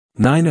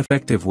9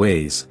 Effective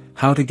Ways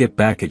How to Get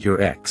Back at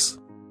Your Ex.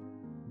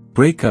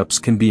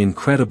 Breakups can be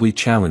incredibly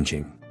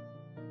challenging.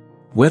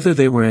 Whether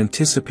they were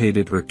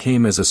anticipated or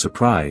came as a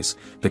surprise,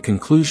 the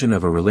conclusion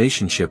of a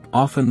relationship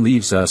often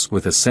leaves us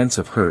with a sense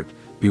of hurt,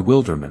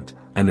 bewilderment,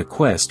 and a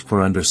quest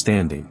for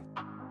understanding.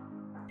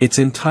 It's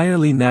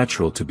entirely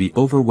natural to be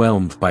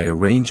overwhelmed by a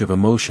range of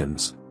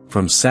emotions,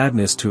 from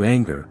sadness to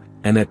anger,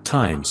 and at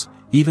times,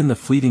 even the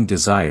fleeting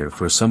desire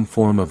for some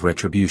form of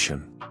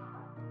retribution.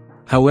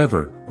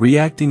 However,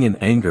 reacting in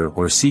anger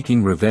or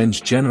seeking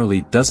revenge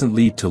generally doesn't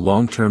lead to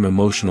long-term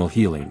emotional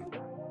healing.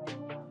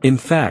 In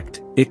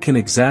fact, it can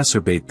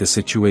exacerbate the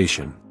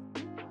situation.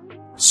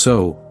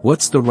 So,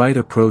 what's the right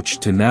approach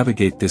to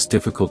navigate this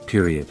difficult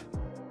period?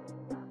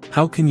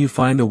 How can you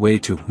find a way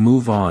to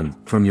move on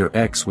from your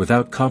ex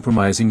without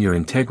compromising your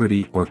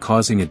integrity or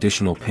causing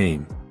additional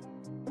pain?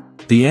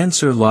 The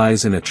answer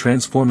lies in a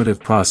transformative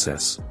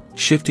process,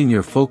 shifting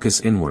your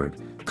focus inward,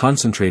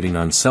 concentrating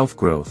on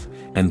self-growth,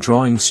 and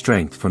drawing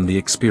strength from the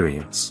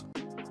experience.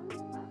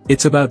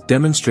 It's about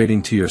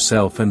demonstrating to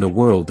yourself and the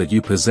world that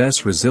you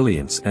possess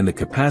resilience and the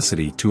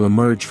capacity to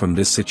emerge from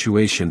this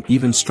situation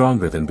even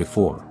stronger than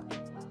before.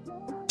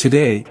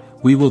 Today,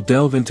 we will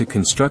delve into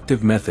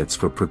constructive methods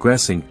for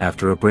progressing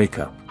after a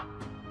breakup.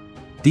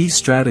 These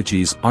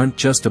strategies aren't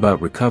just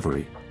about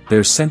recovery,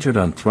 they're centered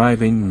on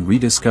thriving and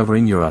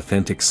rediscovering your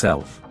authentic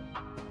self.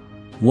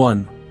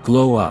 1.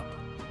 Glow up.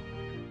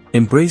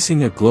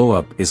 Embracing a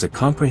glow-up is a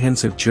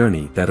comprehensive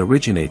journey that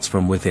originates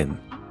from within.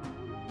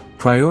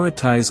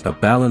 Prioritize a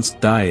balanced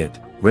diet,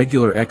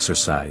 regular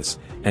exercise,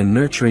 and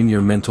nurturing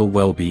your mental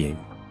well-being.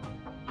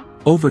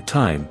 Over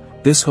time,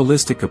 this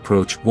holistic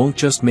approach won't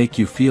just make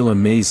you feel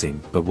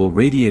amazing but will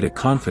radiate a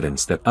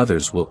confidence that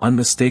others will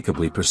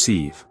unmistakably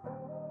perceive.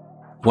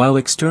 While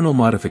external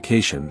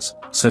modifications,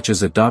 such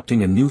as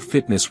adopting a new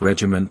fitness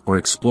regimen or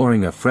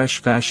exploring a fresh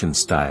fashion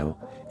style,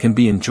 can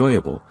be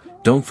enjoyable,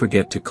 don't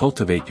forget to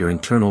cultivate your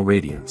internal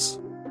radiance.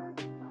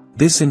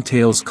 This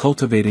entails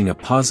cultivating a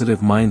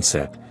positive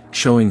mindset,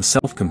 showing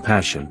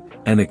self-compassion,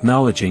 and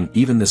acknowledging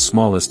even the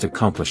smallest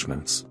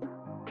accomplishments.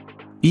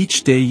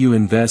 Each day you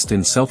invest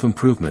in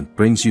self-improvement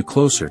brings you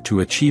closer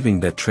to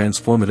achieving that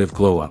transformative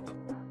glow-up.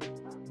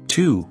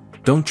 2.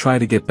 Don't try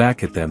to get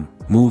back at them,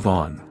 move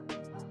on.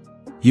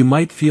 You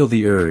might feel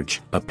the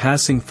urge, a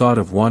passing thought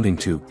of wanting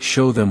to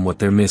show them what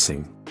they're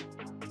missing.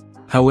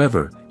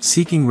 However,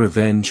 seeking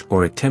revenge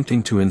or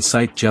attempting to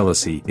incite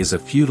jealousy is a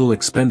futile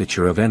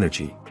expenditure of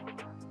energy.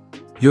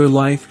 Your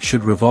life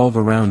should revolve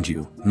around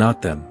you,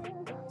 not them.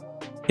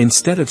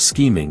 Instead of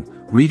scheming,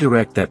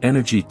 redirect that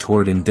energy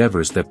toward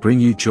endeavors that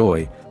bring you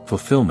joy,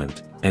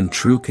 fulfillment, and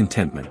true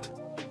contentment.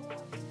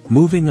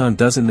 Moving on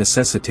doesn't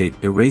necessitate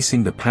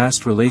erasing the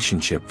past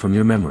relationship from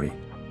your memory.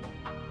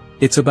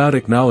 It's about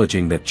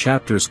acknowledging that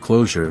chapter's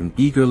closure and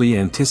eagerly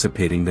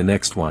anticipating the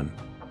next one.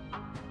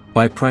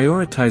 By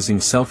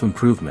prioritizing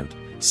self-improvement,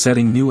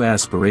 setting new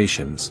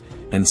aspirations,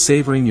 and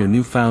savoring your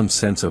newfound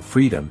sense of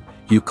freedom,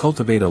 you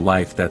cultivate a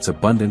life that's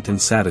abundant and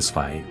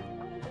satisfying.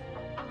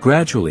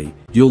 Gradually,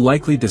 you'll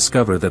likely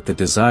discover that the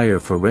desire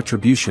for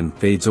retribution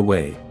fades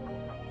away.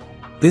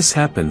 This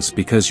happens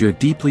because you're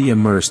deeply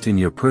immersed in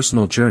your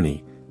personal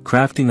journey,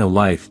 crafting a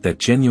life that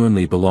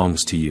genuinely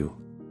belongs to you.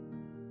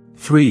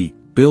 3.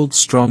 Build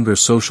stronger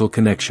social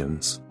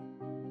connections.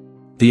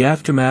 The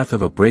aftermath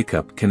of a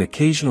breakup can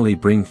occasionally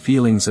bring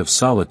feelings of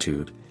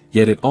solitude,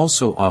 yet it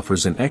also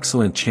offers an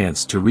excellent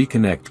chance to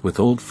reconnect with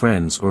old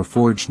friends or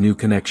forge new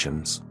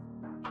connections.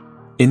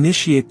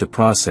 Initiate the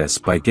process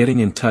by getting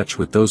in touch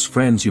with those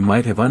friends you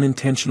might have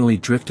unintentionally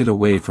drifted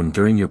away from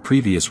during your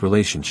previous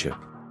relationship.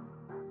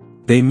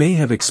 They may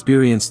have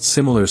experienced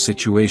similar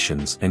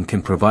situations and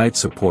can provide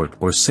support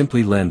or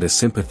simply lend a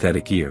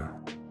sympathetic ear.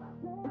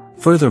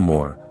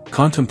 Furthermore,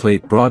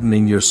 contemplate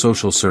broadening your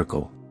social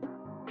circle.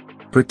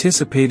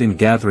 Participate in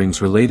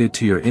gatherings related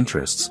to your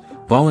interests,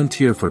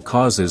 volunteer for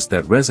causes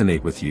that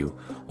resonate with you,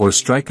 or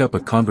strike up a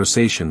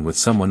conversation with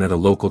someone at a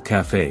local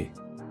cafe.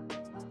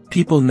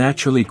 People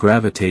naturally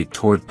gravitate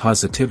toward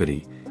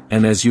positivity,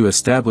 and as you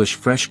establish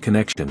fresh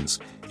connections,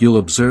 you'll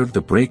observe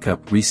the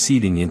breakup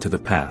receding into the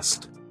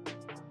past.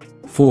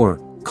 4.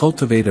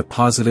 Cultivate a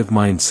positive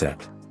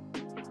mindset.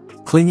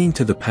 Clinging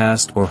to the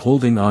past or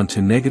holding on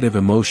to negative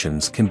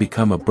emotions can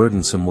become a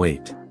burdensome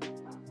weight.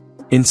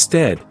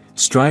 Instead,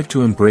 strive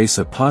to embrace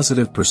a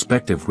positive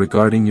perspective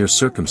regarding your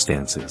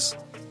circumstances.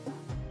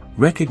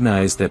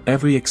 Recognize that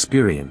every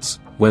experience,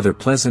 whether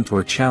pleasant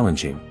or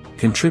challenging,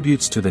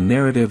 contributes to the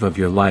narrative of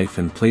your life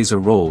and plays a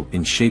role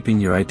in shaping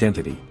your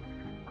identity.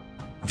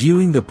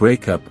 Viewing the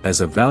breakup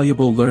as a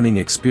valuable learning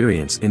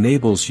experience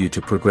enables you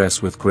to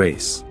progress with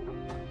grace.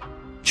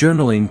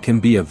 Journaling can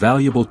be a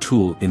valuable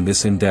tool in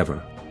this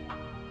endeavor.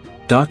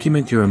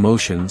 Document your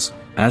emotions,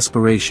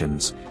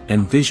 aspirations,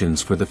 and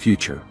visions for the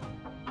future.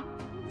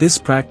 This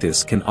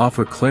practice can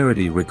offer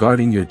clarity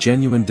regarding your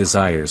genuine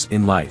desires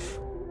in life.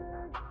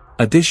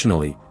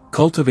 Additionally,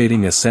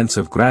 cultivating a sense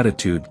of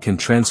gratitude can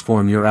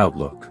transform your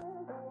outlook.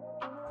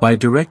 By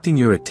directing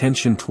your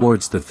attention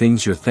towards the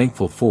things you're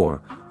thankful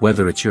for,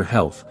 whether it's your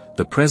health,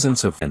 the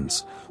presence of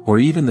friends, or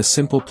even the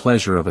simple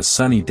pleasure of a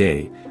sunny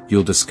day,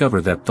 you'll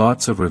discover that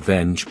thoughts of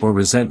revenge or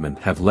resentment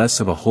have less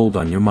of a hold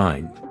on your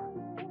mind.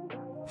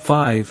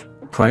 5.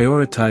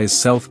 Prioritize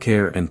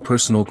self-care and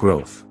personal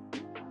growth.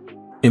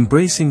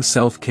 Embracing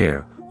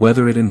self-care,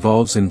 whether it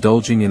involves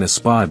indulging in a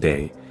spa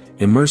day,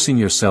 immersing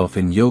yourself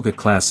in yoga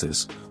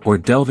classes, or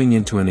delving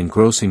into an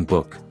engrossing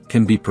book,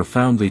 can be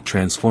profoundly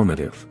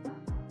transformative.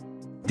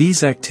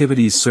 These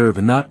activities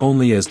serve not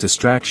only as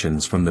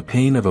distractions from the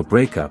pain of a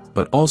breakup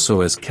but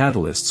also as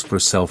catalysts for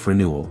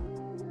self-renewal.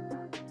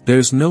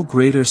 There's no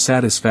greater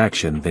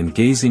satisfaction than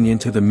gazing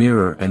into the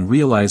mirror and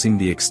realizing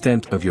the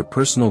extent of your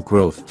personal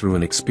growth through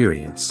an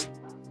experience.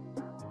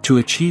 To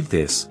achieve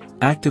this,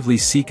 actively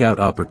seek out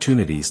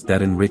opportunities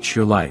that enrich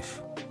your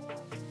life.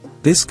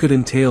 This could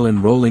entail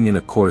enrolling in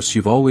a course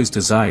you've always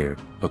desired,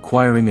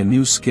 acquiring a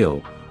new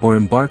skill, or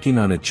embarking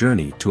on a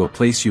journey to a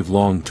place you've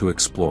longed to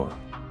explore.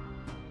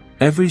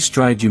 Every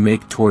stride you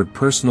make toward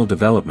personal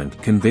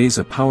development conveys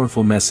a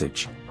powerful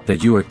message,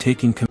 that you are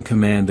taking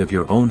command of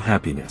your own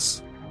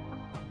happiness.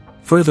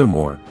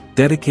 Furthermore,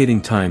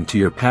 dedicating time to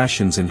your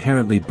passions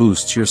inherently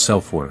boosts your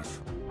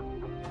self-worth.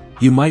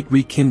 You might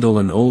rekindle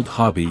an old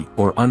hobby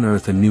or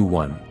unearth a new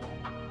one.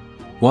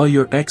 While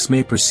your ex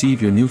may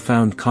perceive your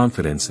newfound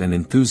confidence and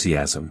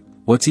enthusiasm,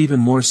 what's even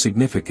more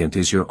significant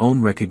is your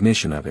own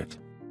recognition of it.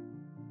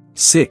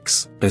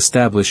 6.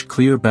 Establish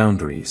clear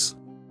boundaries.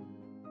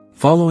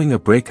 Following a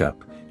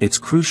breakup, it's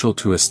crucial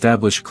to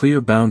establish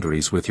clear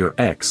boundaries with your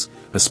ex,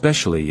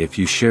 especially if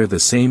you share the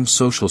same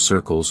social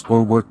circles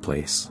or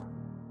workplace.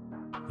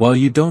 While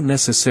you don't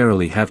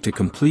necessarily have to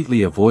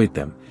completely avoid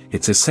them,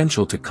 it's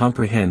essential to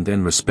comprehend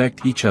and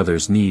respect each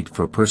other's need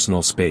for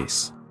personal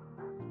space.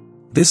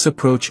 This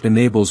approach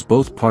enables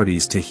both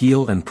parties to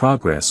heal and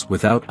progress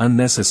without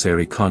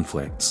unnecessary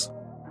conflicts.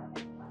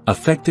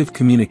 Effective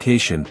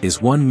communication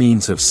is one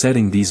means of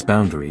setting these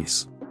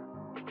boundaries.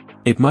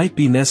 It might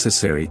be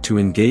necessary to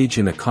engage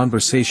in a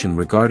conversation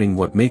regarding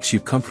what makes you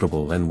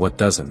comfortable and what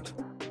doesn't.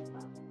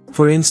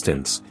 For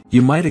instance,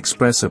 you might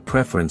express a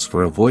preference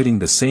for avoiding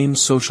the same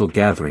social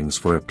gatherings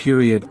for a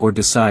period or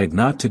decide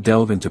not to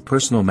delve into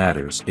personal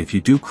matters if you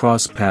do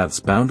cross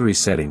paths. Boundary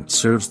setting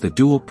serves the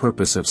dual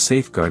purpose of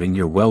safeguarding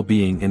your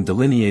well-being and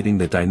delineating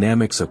the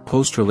dynamics of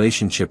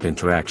post-relationship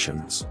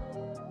interactions.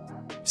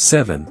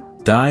 7.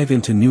 Dive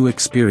into new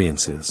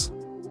experiences.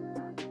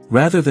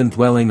 Rather than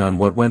dwelling on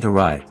what went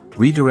awry,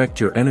 redirect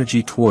your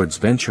energy towards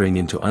venturing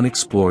into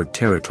unexplored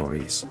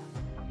territories.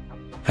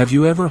 Have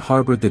you ever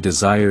harbored the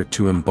desire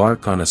to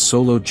embark on a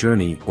solo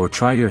journey or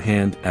try your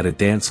hand at a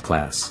dance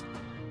class?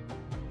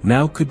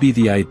 Now could be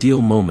the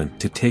ideal moment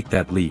to take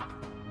that leap.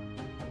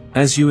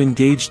 As you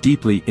engage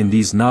deeply in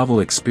these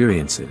novel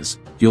experiences,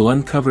 you'll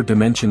uncover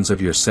dimensions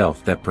of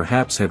yourself that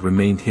perhaps had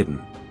remained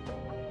hidden.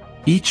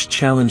 Each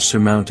challenge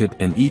surmounted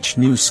and each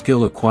new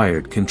skill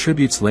acquired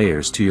contributes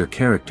layers to your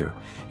character,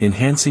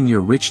 enhancing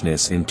your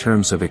richness in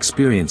terms of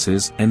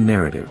experiences and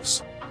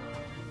narratives.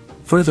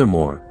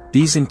 Furthermore,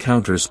 these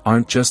encounters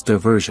aren't just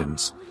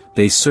diversions,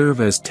 they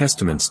serve as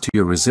testaments to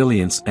your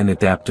resilience and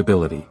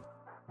adaptability.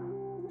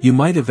 You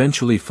might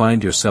eventually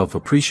find yourself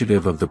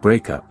appreciative of the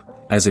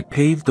breakup, as it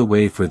paved the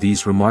way for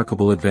these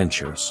remarkable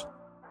adventures.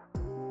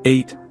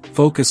 8.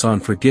 Focus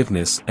on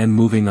forgiveness and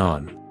moving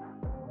on.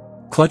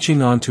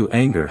 Clutching on to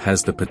anger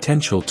has the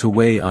potential to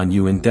weigh on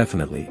you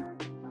indefinitely.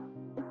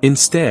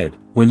 Instead,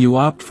 when you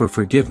opt for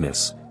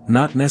forgiveness,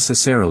 not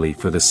necessarily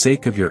for the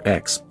sake of your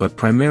ex but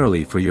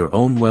primarily for your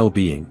own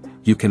well-being,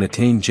 you can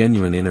attain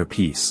genuine inner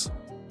peace.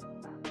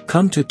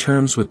 Come to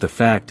terms with the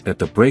fact that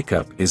the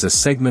breakup is a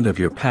segment of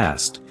your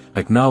past,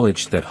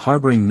 acknowledge that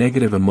harboring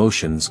negative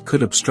emotions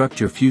could obstruct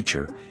your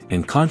future,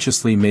 and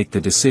consciously make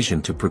the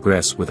decision to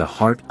progress with a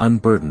heart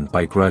unburdened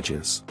by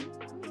grudges.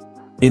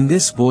 In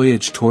this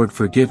voyage toward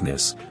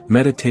forgiveness,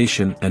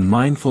 meditation and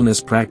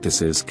mindfulness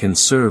practices can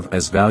serve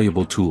as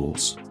valuable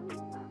tools.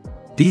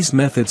 These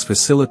methods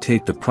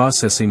facilitate the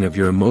processing of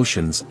your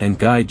emotions and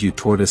guide you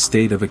toward a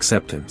state of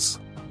acceptance.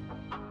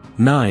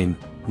 9.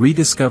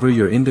 Rediscover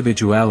your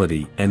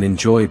individuality and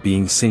enjoy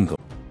being single.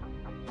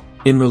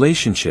 In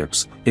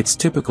relationships, it's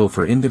typical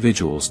for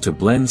individuals to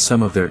blend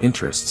some of their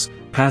interests,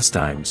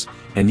 pastimes,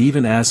 and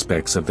even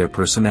aspects of their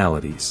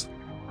personalities.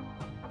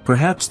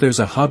 Perhaps there's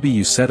a hobby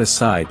you set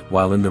aside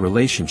while in the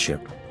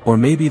relationship, or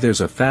maybe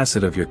there's a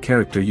facet of your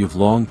character you've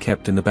long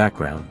kept in the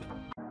background.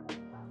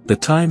 The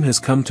time has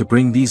come to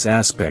bring these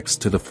aspects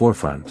to the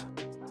forefront.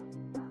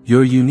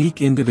 Your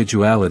unique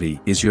individuality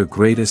is your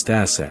greatest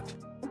asset.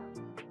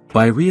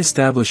 By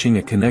re-establishing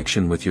a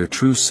connection with your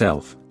true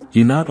self,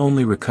 you not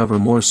only recover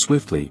more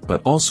swiftly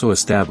but also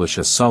establish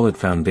a solid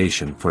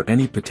foundation for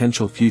any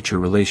potential future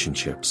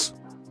relationships.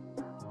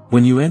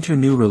 When you enter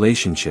new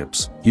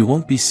relationships, you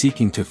won't be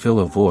seeking to fill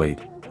a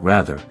void,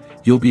 rather,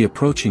 you'll be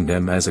approaching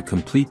them as a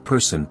complete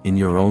person in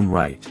your own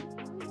right.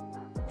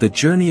 The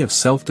journey of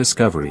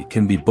self-discovery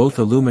can be both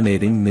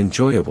illuminating and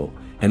enjoyable,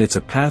 and it's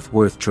a path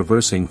worth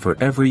traversing for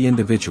every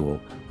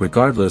individual,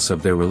 regardless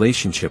of their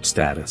relationship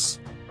status.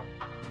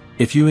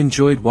 If you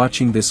enjoyed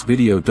watching this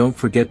video, don't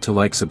forget to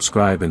like,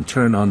 subscribe and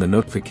turn on the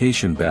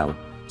notification bell,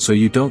 so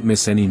you don't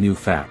miss any new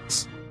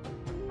facts.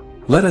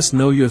 Let us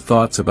know your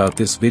thoughts about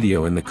this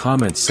video in the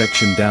comments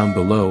section down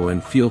below,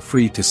 and feel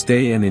free to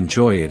stay and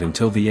enjoy it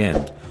until the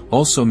end.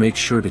 Also make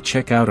sure to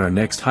check out our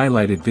next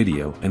highlighted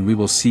video, and we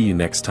will see you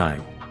next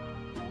time.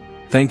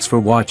 Thanks for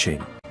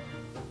watching.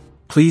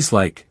 Please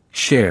like,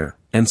 share,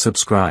 and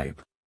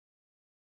subscribe.